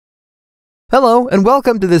Hello, and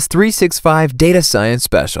welcome to this 365 Data Science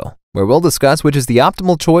Special, where we'll discuss which is the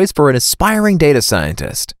optimal choice for an aspiring data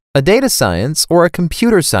scientist, a data science or a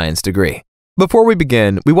computer science degree. Before we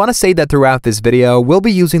begin, we want to say that throughout this video, we'll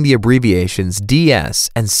be using the abbreviations DS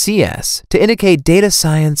and CS to indicate data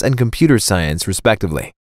science and computer science,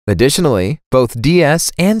 respectively. Additionally, both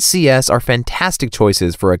DS and CS are fantastic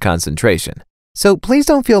choices for a concentration, so please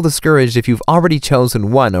don't feel discouraged if you've already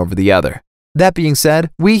chosen one over the other. That being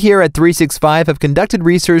said, we here at 365 have conducted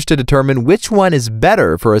research to determine which one is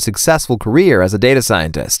better for a successful career as a data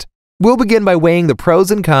scientist. We'll begin by weighing the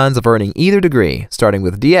pros and cons of earning either degree, starting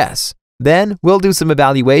with DS. Then, we'll do some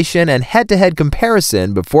evaluation and head-to-head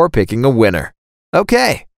comparison before picking a winner.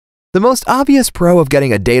 Okay. The most obvious pro of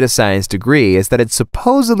getting a data science degree is that it's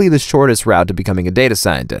supposedly the shortest route to becoming a data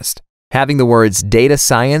scientist. Having the words data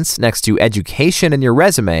science next to education in your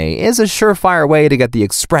resume is a surefire way to get the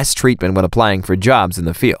express treatment when applying for jobs in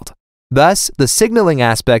the field. Thus, the signaling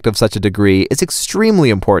aspect of such a degree is extremely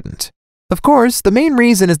important. Of course, the main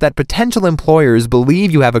reason is that potential employers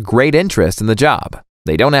believe you have a great interest in the job.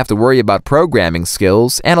 They don't have to worry about programming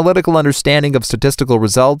skills, analytical understanding of statistical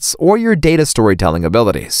results, or your data storytelling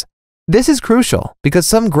abilities. This is crucial because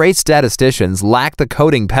some great statisticians lack the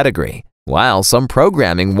coding pedigree, while some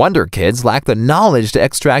programming wonder kids lack the knowledge to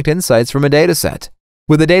extract insights from a dataset.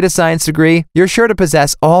 With a data science degree, you're sure to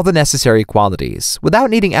possess all the necessary qualities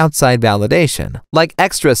without needing outside validation, like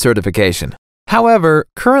extra certification. However,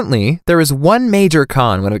 currently, there is one major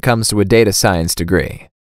con when it comes to a data science degree: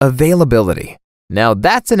 availability. Now,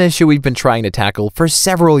 that's an issue we've been trying to tackle for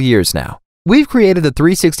several years now. We've created the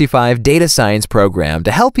 365 Data Science program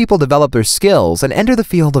to help people develop their skills and enter the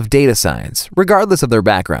field of data science, regardless of their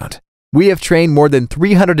background. We have trained more than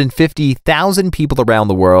 350,000 people around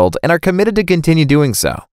the world and are committed to continue doing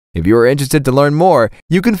so. If you are interested to learn more,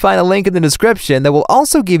 you can find a link in the description that will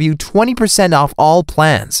also give you 20% off all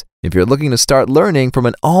plans if you're looking to start learning from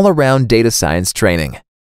an all-around data science training.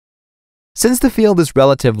 Since the field is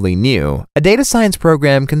relatively new, a data science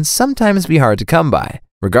program can sometimes be hard to come by,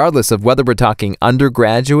 regardless of whether we're talking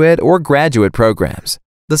undergraduate or graduate programs.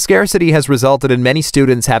 The scarcity has resulted in many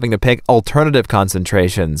students having to pick alternative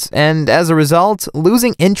concentrations and, as a result,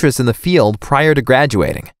 losing interest in the field prior to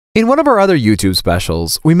graduating. In one of our other YouTube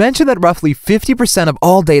specials, we mentioned that roughly 50% of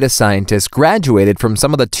all data scientists graduated from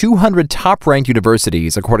some of the 200 top-ranked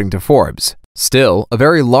universities according to Forbes. Still, a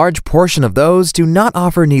very large portion of those do not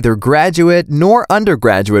offer neither graduate nor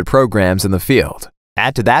undergraduate programs in the field.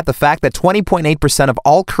 Add to that the fact that 20.8% of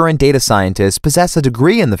all current data scientists possess a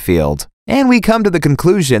degree in the field, and we come to the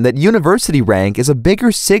conclusion that university rank is a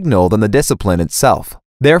bigger signal than the discipline itself.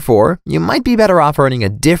 Therefore, you might be better off earning a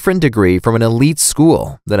different degree from an elite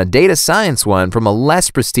school than a data science one from a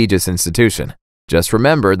less prestigious institution. Just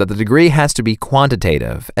remember that the degree has to be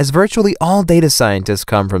quantitative, as virtually all data scientists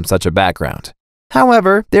come from such a background.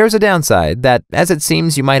 However, there's a downside that, as it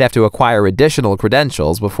seems, you might have to acquire additional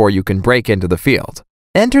credentials before you can break into the field.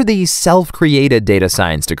 Enter the self-created data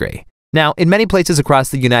science degree. Now, in many places across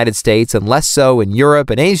the United States and less so in Europe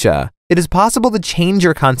and Asia, it is possible to change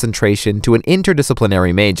your concentration to an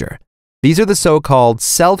interdisciplinary major. These are the so-called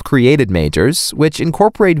self-created majors, which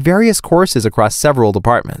incorporate various courses across several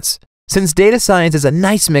departments. Since data science is a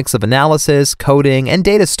nice mix of analysis, coding, and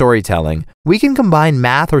data storytelling, we can combine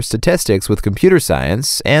math or statistics with computer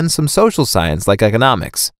science and some social science like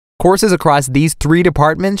economics. Courses across these three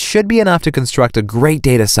departments should be enough to construct a great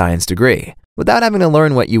data science degree, without having to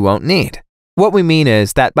learn what you won't need. What we mean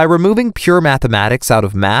is that by removing pure mathematics out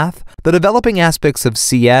of math, the developing aspects of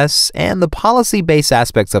CS, and the policy-based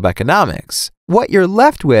aspects of economics, what you're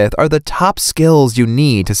left with are the top skills you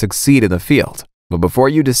need to succeed in the field. But before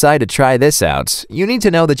you decide to try this out, you need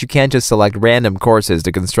to know that you can't just select random courses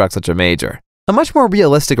to construct such a major. A much more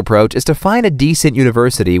realistic approach is to find a decent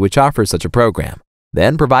university which offers such a program.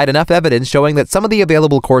 Then provide enough evidence showing that some of the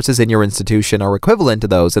available courses in your institution are equivalent to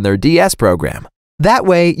those in their DS program. That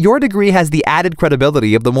way, your degree has the added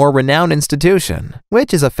credibility of the more renowned institution,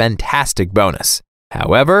 which is a fantastic bonus.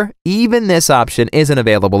 However, even this option isn't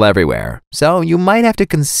available everywhere, so you might have to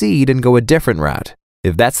concede and go a different route.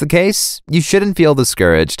 If that's the case, you shouldn't feel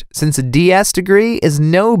discouraged, since a DS degree is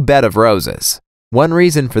no bed of roses. One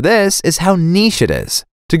reason for this is how niche it is.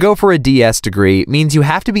 To go for a DS degree means you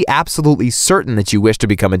have to be absolutely certain that you wish to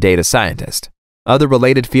become a data scientist. Other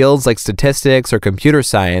related fields like statistics or computer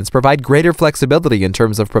science provide greater flexibility in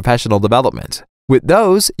terms of professional development. With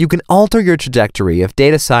those, you can alter your trajectory if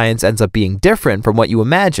data science ends up being different from what you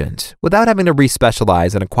imagined, without having to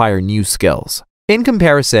re-specialize and acquire new skills. In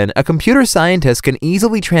comparison, a computer scientist can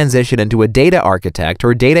easily transition into a data architect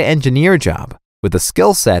or data engineer job with the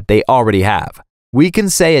skill set they already have. we can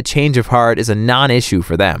say a change of heart is a non-issue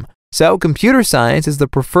for them. So computer science is the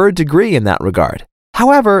preferred degree in that regard.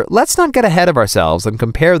 However, let's not get ahead of ourselves and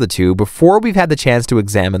compare the two before we've had the chance to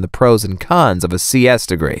examine the pros and cons of a CS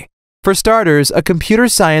degree. For starters, a computer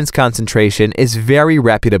science concentration is very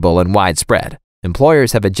reputable and widespread.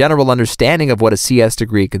 Employers have a general understanding of what a CS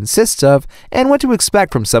degree consists of and what to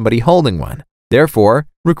expect from somebody holding one. Therefore,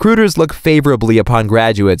 recruiters look favorably upon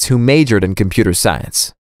graduates who majored in computer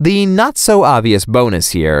science. The not-so-obvious bonus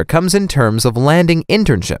here comes in terms of landing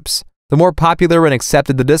internships. The more popular and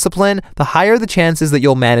accepted the discipline, the higher the chances that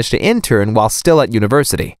you'll manage to intern while still at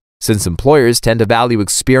university. Since employers tend to value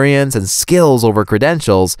experience and skills over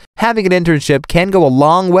credentials, having an internship can go a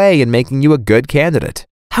long way in making you a good candidate.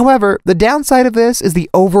 However, the downside of this is the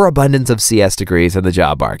overabundance of CS degrees in the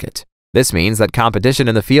job market. This means that competition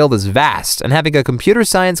in the field is vast, and having a computer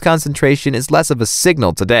science concentration is less of a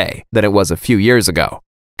signal today than it was a few years ago.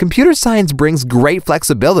 Computer science brings great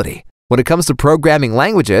flexibility. When it comes to programming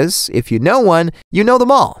languages, if you know one, you know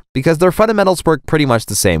them all, because their fundamentals work pretty much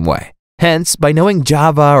the same way. Hence, by knowing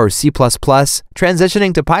Java or C++,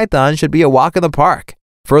 transitioning to Python should be a walk in the park.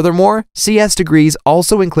 Furthermore, CS degrees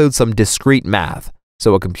also include some discrete math,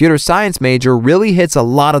 so a computer science major really hits a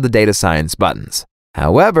lot of the data science buttons.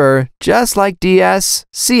 However, just like DS,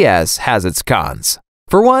 CS has its cons.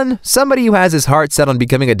 For one, somebody who has his heart set on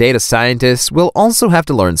becoming a data scientist will also have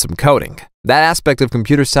to learn some coding. That aspect of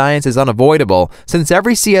computer science is unavoidable since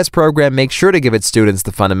every CS program makes sure to give its students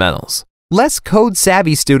the fundamentals. Less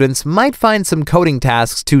code-savvy students might find some coding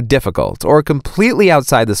tasks too difficult or completely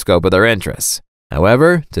outside the scope of their interests.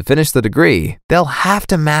 However, to finish the degree, they'll have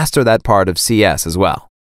to master that part of CS as well.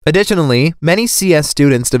 Additionally, many CS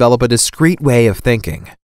students develop a discrete way of thinking.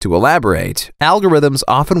 To elaborate, algorithms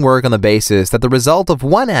often work on the basis that the result of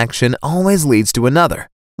one action always leads to another.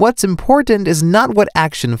 What's important is not what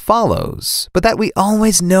action follows, but that we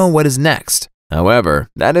always know what is next. However,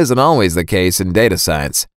 that isn't always the case in data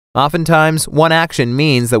science. Oftentimes, one action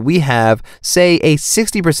means that we have, say, a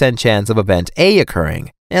 60% chance of event A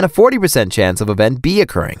occurring and a 40% chance of event B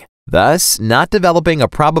occurring. Thus, not developing a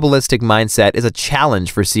probabilistic mindset is a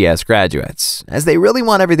challenge for CS graduates, as they really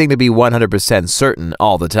want everything to be 100% certain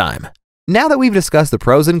all the time. Now that we've discussed the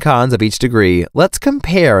pros and cons of each degree, let's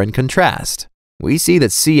compare and contrast. We see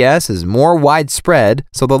that CS is more widespread,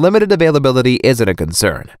 so the limited availability isn't a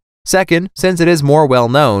concern. Second, since it is more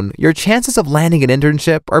well-known, your chances of landing an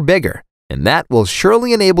internship are bigger, and that will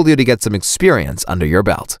surely enable you to get some experience under your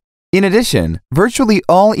belt. In addition, virtually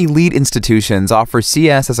all elite institutions offer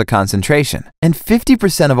CS as a concentration, and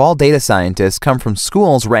 50% of all data scientists come from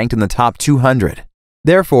schools ranked in the top 200.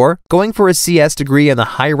 Therefore, going for a CS degree in a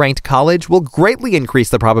high-ranked college will greatly increase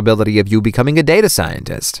the probability of you becoming a data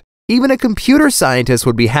scientist. Even a computer scientist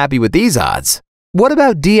would be happy with these odds. What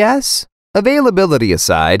about DS? Availability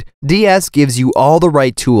aside, DS gives you all the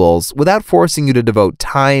right tools without forcing you to devote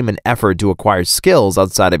time and effort to acquire skills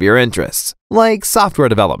outside of your interests, like software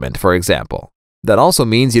development, for example. That also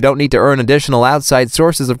means you don't need to earn additional outside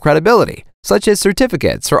sources of credibility, such as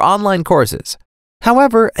certificates or online courses.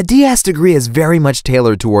 However, a DS degree is very much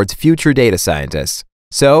tailored towards future data scientists,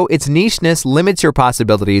 so its nicheness limits your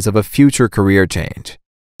possibilities of a future career change.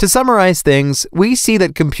 To summarize things, we see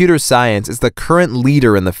that computer science is the current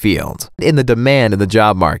leader in the field, in the demand in the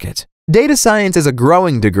job market. Data science is a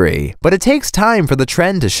growing degree, but it takes time for the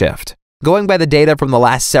trend to shift. Going by the data from the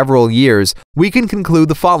last several years, we can conclude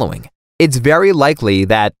the following. It's very likely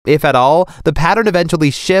that, if at all, the pattern eventually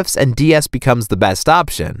shifts and DS becomes the best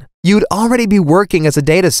option. You'd already be working as a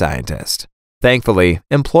data scientist. Thankfully,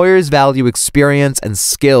 employers value experience and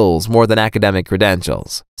skills more than academic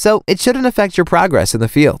credentials, so it shouldn't affect your progress in the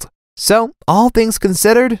field. So, all things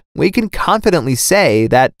considered, we can confidently say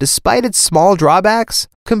that despite its small drawbacks,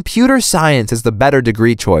 computer science is the better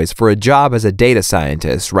degree choice for a job as a data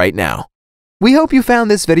scientist right now. We hope you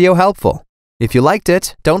found this video helpful. If you liked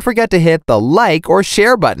it, don't forget to hit the like or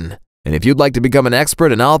share button. And if you'd like to become an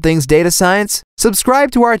expert in all things data science,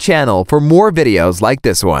 subscribe to our channel for more videos like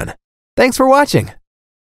this one. Thanks for watching.